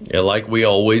day. Yeah, like we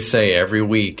always say every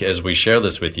week as we share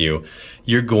this with you,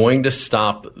 you're going to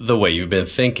stop the way you've been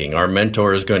thinking. Our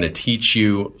mentor is going to teach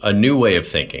you a new way of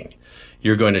thinking.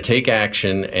 You're going to take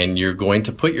action, and you're going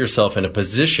to put yourself in a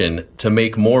position to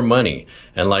make more money.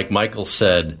 And like Michael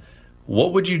said,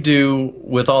 what would you do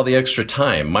with all the extra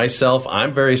time? Myself,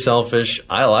 I'm very selfish.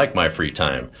 I like my free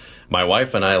time. My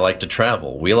wife and I like to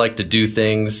travel. We like to do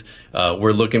things.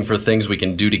 We're looking for things we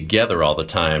can do together all the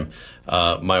time.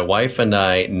 My wife and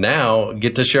I now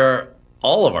get to share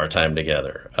all of our time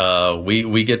together.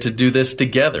 We get to do this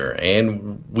together,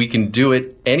 and we can do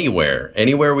it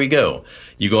anywhere we go.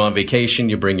 You go on vacation,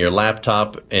 you bring your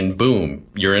laptop, and boom,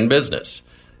 you're in business.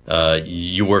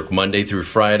 You work Monday through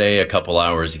Friday, a couple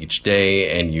hours each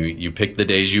day, and you pick the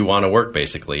days you want to work,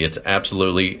 basically. It's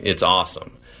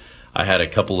awesome. I had a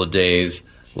couple of days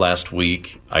last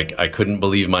week. I couldn't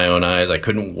believe my own eyes. I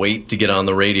couldn't wait to get on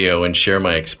the radio and share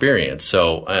my experience.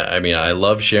 So, I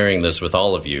love sharing this with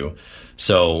all of you.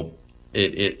 So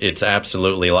it's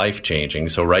absolutely life-changing.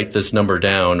 So write this number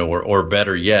down, or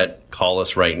better yet, call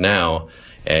us right now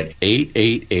at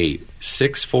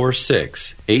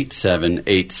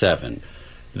 888-646-8787.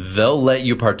 They'll let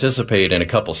you participate in a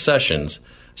couple sessions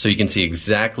so you can see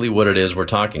exactly what it is we're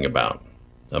talking about.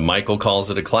 Michael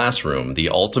calls it a classroom. The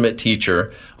ultimate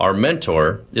teacher, our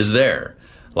mentor, is there.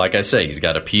 Like I say, he's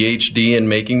got a PhD in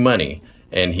making money,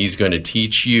 and he's going to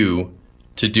teach you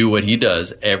to do what he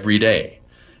does every day.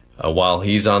 While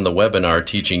he's on the webinar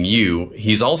teaching you,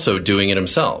 he's also doing it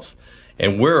himself.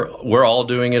 And we're all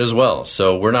doing it as well.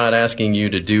 So we're not asking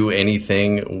you to do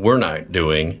anything we're not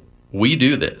doing. We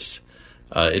do this.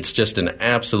 It's just an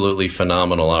absolutely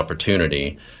phenomenal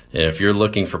opportunity. And if you're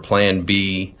looking for Plan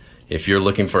B, if you're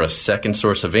looking for a second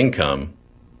source of income,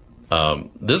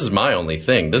 this is my only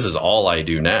thing. This is all I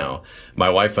do now.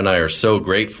 My wife and I are so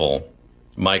grateful,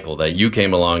 Michael, that you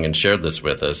came along and shared this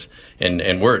with us.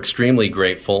 And we're extremely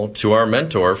grateful to our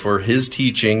mentor for his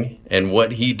teaching and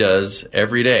what he does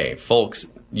every day. Folks,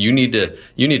 you need to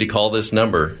call this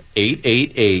number,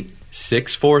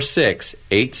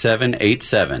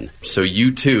 888-646-8787, so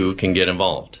you too can get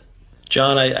involved.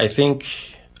 John, I think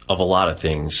of a lot of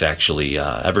things, actually,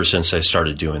 ever since I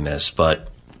started doing this. But,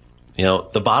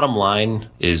 the bottom line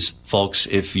is, folks,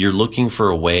 if you're looking for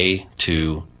a way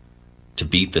to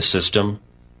beat the system,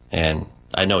 and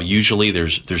I know usually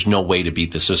there's no way to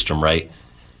beat the system, right?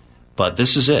 But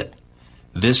this is it.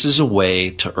 This is a way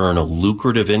to earn a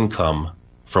lucrative income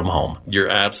from home. You're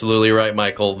absolutely right,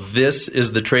 Michael. This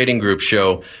is the Trading Group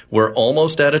Show. We're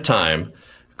almost out of time.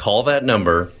 Call that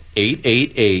number,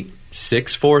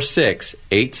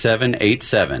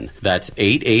 888-646-8787. That's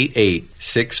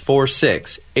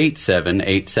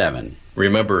 888-646-8787.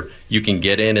 Remember, you can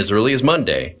get in as early as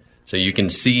Monday, so you can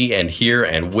see and hear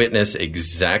and witness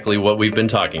exactly what we've been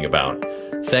talking about.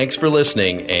 Thanks for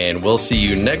listening, and we'll see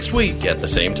you next week at the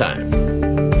same time.